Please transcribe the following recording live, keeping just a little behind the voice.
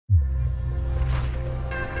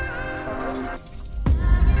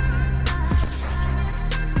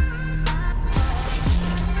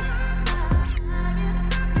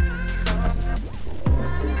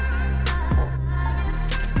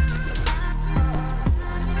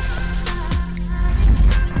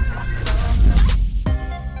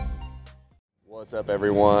What's up,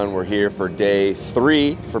 everyone? We're here for day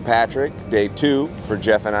 3 for Patrick, day 2 for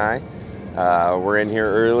Jeff and I. We're in here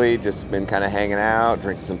early, just been kind of hanging out,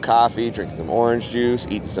 drinking some coffee, drinking some orange juice,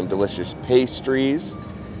 eating some delicious pastries,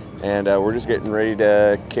 and we're just getting ready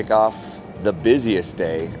to kick off the busiest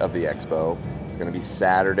day of the Expo. It's going to be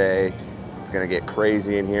Saturday. It's going to get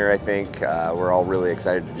crazy in here, I think. We're all really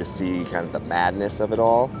excited to just see kind of the madness of it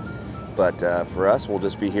all. But for us, we'll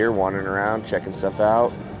just be here wandering around, checking stuff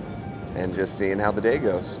out, and just seeing how the day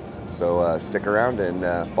goes. So stick around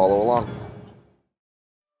and follow along.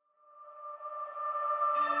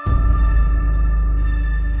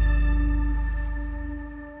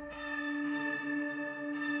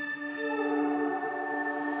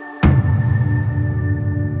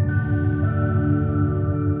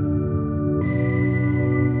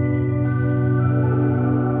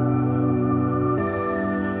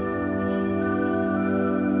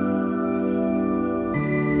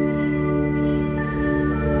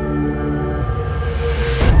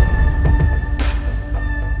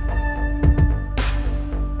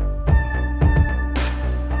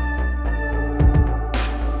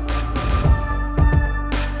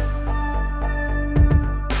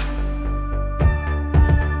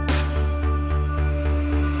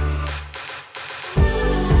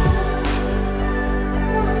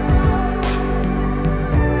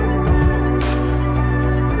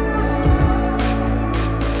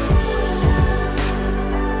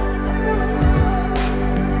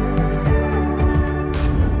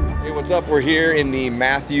 What's up? We're here in the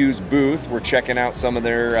Mathews booth. We're checking out some of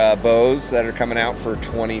their bows that are coming out for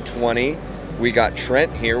 2020. We got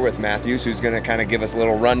Trent here with Mathews, who's going to kind of give us a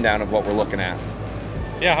little rundown of what we're looking at.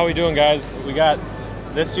 Yeah, how we doing, guys? We got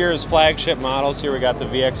this year's flagship models here. We got the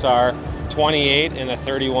VXR 28 and a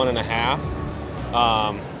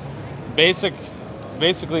 31.5.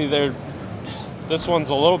 Basically, this one's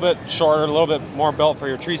a little bit shorter, a little bit more built for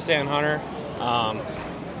your tree stand hunter.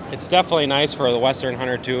 It's definitely nice for the Western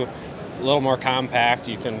hunter too. A little more compact.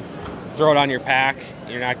 You can throw it on your pack.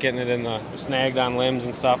 You're not getting it in the snagged on limbs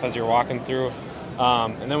and stuff as you're walking through.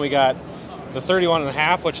 And then we got the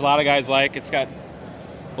 31.5, which a lot of guys like. It's got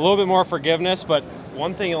a little bit more forgiveness, but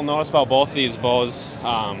one thing you'll notice about both of these bows,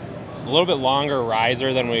 a little bit longer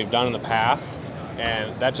riser than we've done in the past,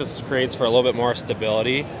 and that just creates for a little bit more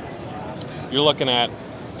stability. You're looking at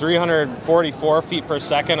 344 feet per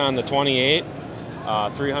second on the 28,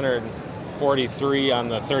 343 on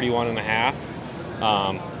the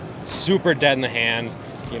 31.5. Super dead in the hand,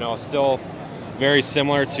 you know, still very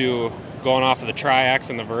similar to going off of the Tri-X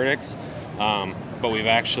and the Verdicts, but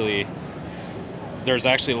there's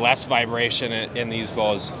actually less vibration in these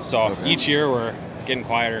bows. So each year we're getting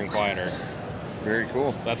quieter and quieter. Very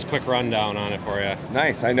cool. That's a quick rundown on it for you.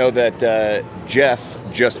 Nice. I know that Jeff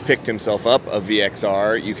just picked himself up a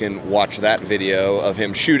VXR. You can watch that video of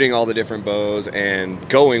him shooting all the different bows and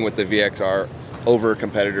going with the VXR over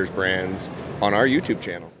competitors' brands on our YouTube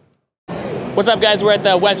channel. What's up, guys? We're at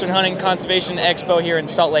the Western Hunting Conservation Expo here in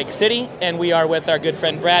Salt Lake City, and we are with our good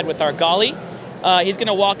friend Brad with Argali. He's going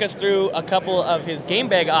to walk us through a couple of his game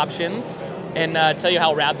bag options and tell you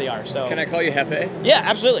how rad they are. So, can I call you Hefe? Yeah,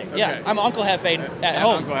 absolutely. Okay. Yeah, I'm Uncle Hefe at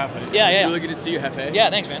home. Uncle Hefe. Yeah, yeah. It's really good to see you, Hefe. Yeah,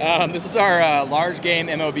 thanks, man. This is our large game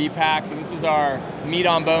MOB pack. So this is our meat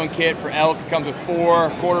on bone kit for elk. It comes with 4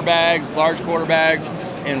 quarter bags, large quarter bags,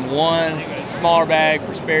 and 1 smaller bag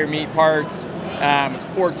for spare meat parts. It's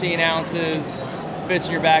 14 ounces, fits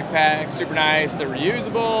in your backpack, super nice. They're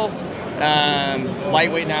reusable,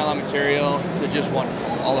 lightweight nylon material. They're just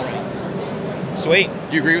wonderful all around. Sweet.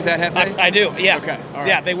 Do you agree with that, Hefe? I do, yeah. Okay, all right.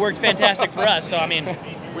 Yeah, they worked fantastic for us, so I mean.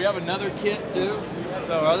 We have another kit too.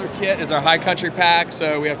 So our other kit is our high country pack.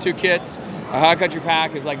 So we have 2 kits. Our high country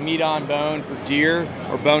pack is like meat on bone for deer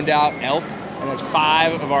or boned out elk. And there's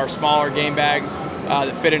 5 of our smaller game bags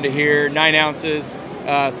that fit into here, 9 ounces,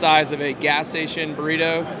 size of a gas station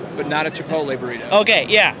burrito, but not a Chipotle burrito. Okay,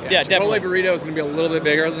 yeah, Chipotle definitely. burrito is gonna be a little bit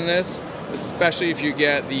bigger than this, especially if you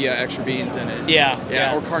get the extra beans in it.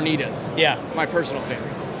 Yeah. Or carnitas. Yeah. My personal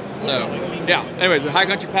favorite. So, yeah. Anyways, the high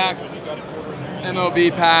country pack,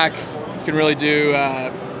 MOB pack, you can really do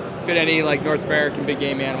fit any like North American big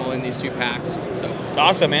game animal in these 2 packs. So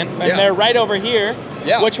awesome, man. And they're right over here.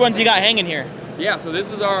 Yeah. Which ones you got hanging here? Yeah. So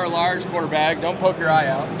this is our large quarter bag. Don't poke your eye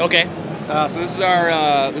out. Okay. So this is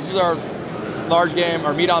our large game,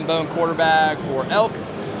 our meat on bone quarter bag for elk.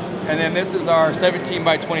 And then this is our 17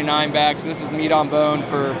 by 29 bag. So this is meat on bone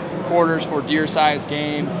for quarters for deer sized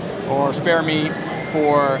game or spare meat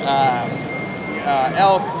for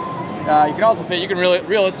elk. You can also fit,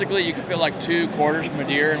 realistically, you can fit like 2 quarters from a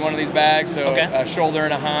deer in one of these bags. So a shoulder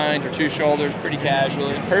and a hind or 2 shoulders pretty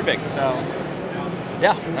casually. Perfect. So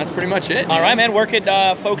Yeah, that's pretty much it. All right, man. Where could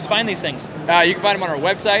folks find these things? You can find them on our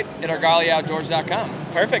website at argalioutdoors.com.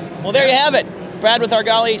 Perfect. Well, there you have it. Brad with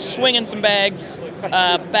Argali swinging some bags.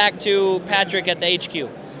 Back to Patrick at the HQ.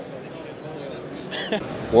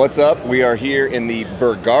 What's up? We are here in the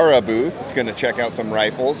Bergara booth, going to check out some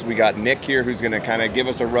rifles. We got Nick here who's going to kind of give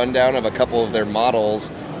us a rundown of a couple of their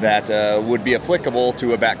models that would be applicable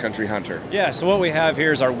to a backcountry hunter. Yeah, so what we have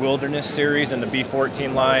here is our Wilderness series and the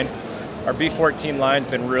B14 line. Our B14 line's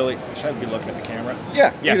been really, should I be looking at the camera?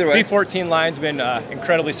 Yeah, either way. B14 line's been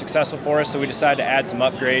incredibly successable for us, so we decided to add some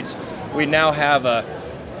upgrades. We now have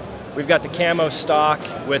we've got the camo stock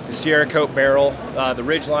with the Sierra Coat barrel. The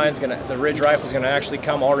Ridge rifle's gonna actually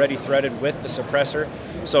come already threaded with the suppressor.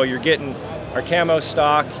 So you're getting our camo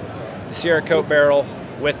stock, the Sierra Coat barrel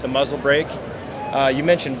with the muzzle brake. You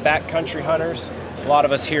mentioned backcountry hunters. A lot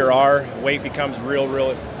of us here are. Weight becomes a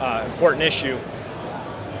real important issue.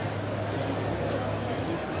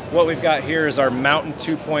 What we've got here is our Mountain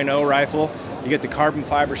 2.0 rifle. You get the carbon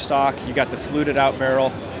fiber stock, you got the fluted out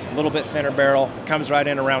barrel, a little bit thinner barrel. It comes right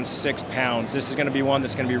in around 6 pounds. This is going to be one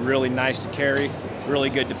that's going to be really nice to carry, really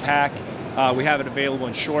good to pack. We have it available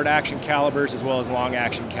in short action calibers as well as long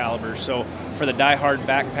action calibers. So for the die-hard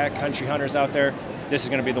backpack country hunters out there, this is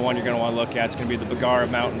going to be the one you're going to want to look at. It's going to be the Bergara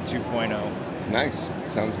Mountain 2.0. Nice.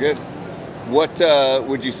 Sounds good. What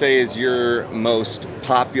would you say is your most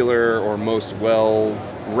popular or most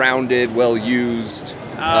well-rounded, well-used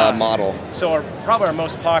model? So probably our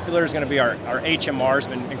most popular is going to be our HMR. Has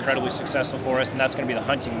been incredibly successful for us, and that's going to be the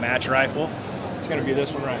hunting match rifle. It's going to be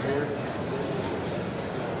this one right here.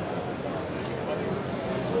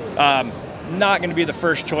 Not going to be the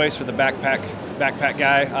first choice for the backpack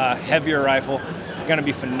guy. Heavier rifle, going to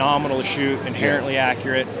be phenomenal to shoot, inherently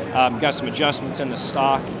accurate. Got some adjustments in the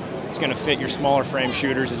stock. It's going to fit your smaller frame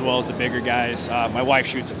shooters as well as the bigger guys. My wife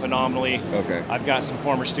shoots it phenomenally. Okay. I've got some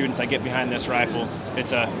former students I get behind this rifle.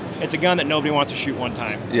 It's a gun that nobody wants to shoot one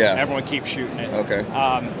time. Yeah. Everyone keeps shooting it. Okay.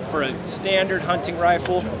 For a standard hunting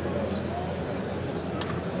rifle,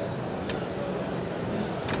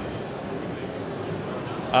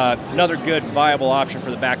 another good viable option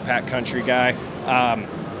for the backpack country guy,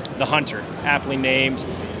 the Hunter, aptly named,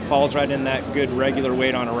 falls right in that good regular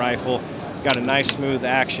weight on a rifle. Got a nice smooth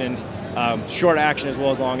action, short action as well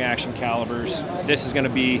as long action calibers. This is going to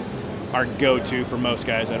be our go-to for most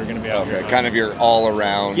guys that are going to be out here. Okay, kind of your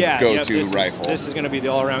all-around go-to this rifle. This is going to be the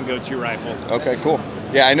all-around go-to rifle. Okay, cool.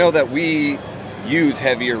 Yeah, I know that we use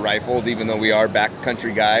heavier rifles even though we are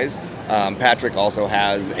backcountry guys. Patrick also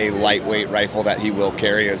has a lightweight rifle that he will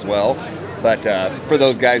carry as well. But for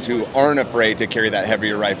those guys who aren't afraid to carry that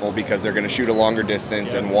heavier rifle because they're going to shoot a longer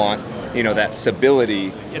distance and want, that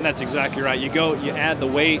stability. And that's exactly right. You add the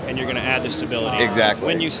weight and you're going to add the stability. Exactly.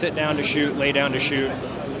 When you sit down to shoot, lay down to shoot,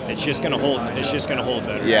 it's just going to hold. It's just going to hold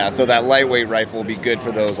better. Yeah. So that lightweight rifle will be good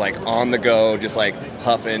for those like on the go, just like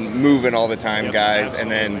huffing, moving all the time guys,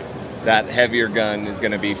 absolutely. And then that heavier gun is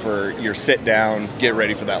going to be for your sit down, get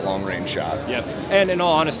ready for that long range shot. Yep. And in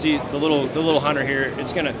all honesty, the little hunter here,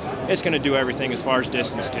 it's gonna do everything as far as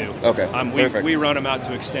distance too. Okay. Perfect. We run them out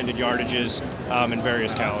to extended yardages in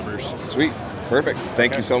various calibers. Sweet. Perfect.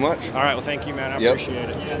 Thank you so much. All right. Well, thank you, man. I appreciate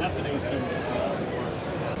it.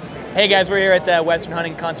 Hey guys, we're here at the Western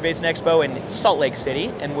Hunting Conservation Expo in Salt Lake City,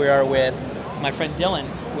 and we are with my friend Dylan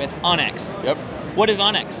with OnX. Yep. What is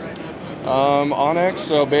OnX? OnX,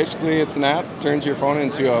 so basically it's an app, turns your phone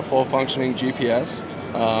into a full functioning GPS.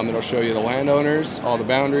 It'll show you the landowners, all the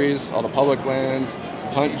boundaries, all the public lands,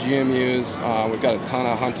 hunt GMUs. We've got a ton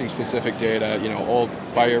of hunting specific data, old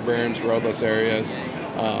fire burns, roadless areas,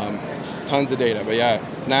 tons of data. But yeah,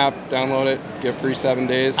 it's an app, download it, get free 7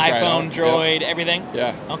 days. iPhone, Droid, everything?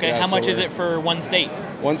 Yeah. Okay, yeah, how much is it for one state?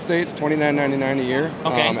 One state's $29.99 a year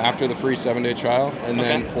after the free 7-day trial. And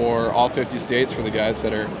then for all 50 states, for the guys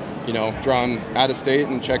that are drawn out of state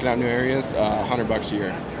and checking out new areas, $100 a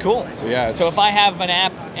year. Cool. So yeah. So if I have an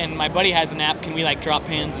app and my buddy has an app, can we like drop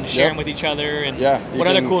pins and share them with each other? And what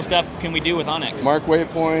other cool stuff can we do with OnX? Mark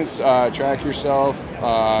waypoints, track yourself,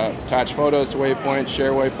 attach photos to waypoints,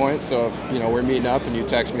 share waypoints. So if we're meeting up and you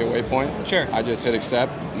text me a waypoint, sure, I just hit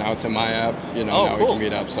accept. Now it's in my app. Now cool. we can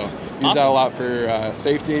meet up. So use that a lot for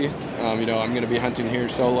safety. I'm going to be hunting here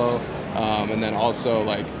solo, and then also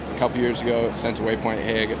like. A couple years ago, sent a waypoint,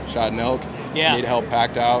 hey, I got shot an elk, need help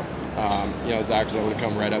packed out. Zach was able to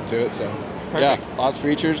come right up to it. So, perfect. Yeah, lots of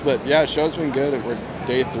features. But yeah, show's been good. We're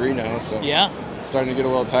day 3 now, so it's starting to get a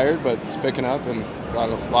little tired, but it's picking up, and a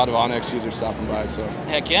lot of OnX users stopping by. So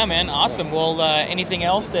heck yeah, man, awesome. Yeah. Well, anything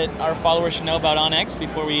else that our followers should know about OnX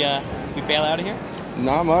before we bail out of here?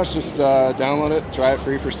 Not much. Just download it, try it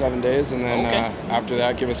free for 7 days, and then after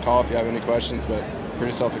that, give us a call if you have any questions. But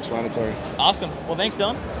pretty self-explanatory. Awesome. Well, thanks,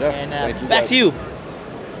 Dylan. Yeah, and thank you back guys. to you.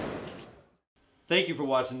 Thank you for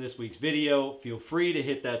watching this week's video. Feel free to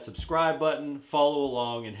hit that subscribe button, follow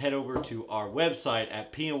along, and head over to our website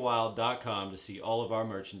at pnwild.com to see all of our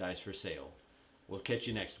merchandise for sale. We'll catch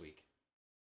you next week.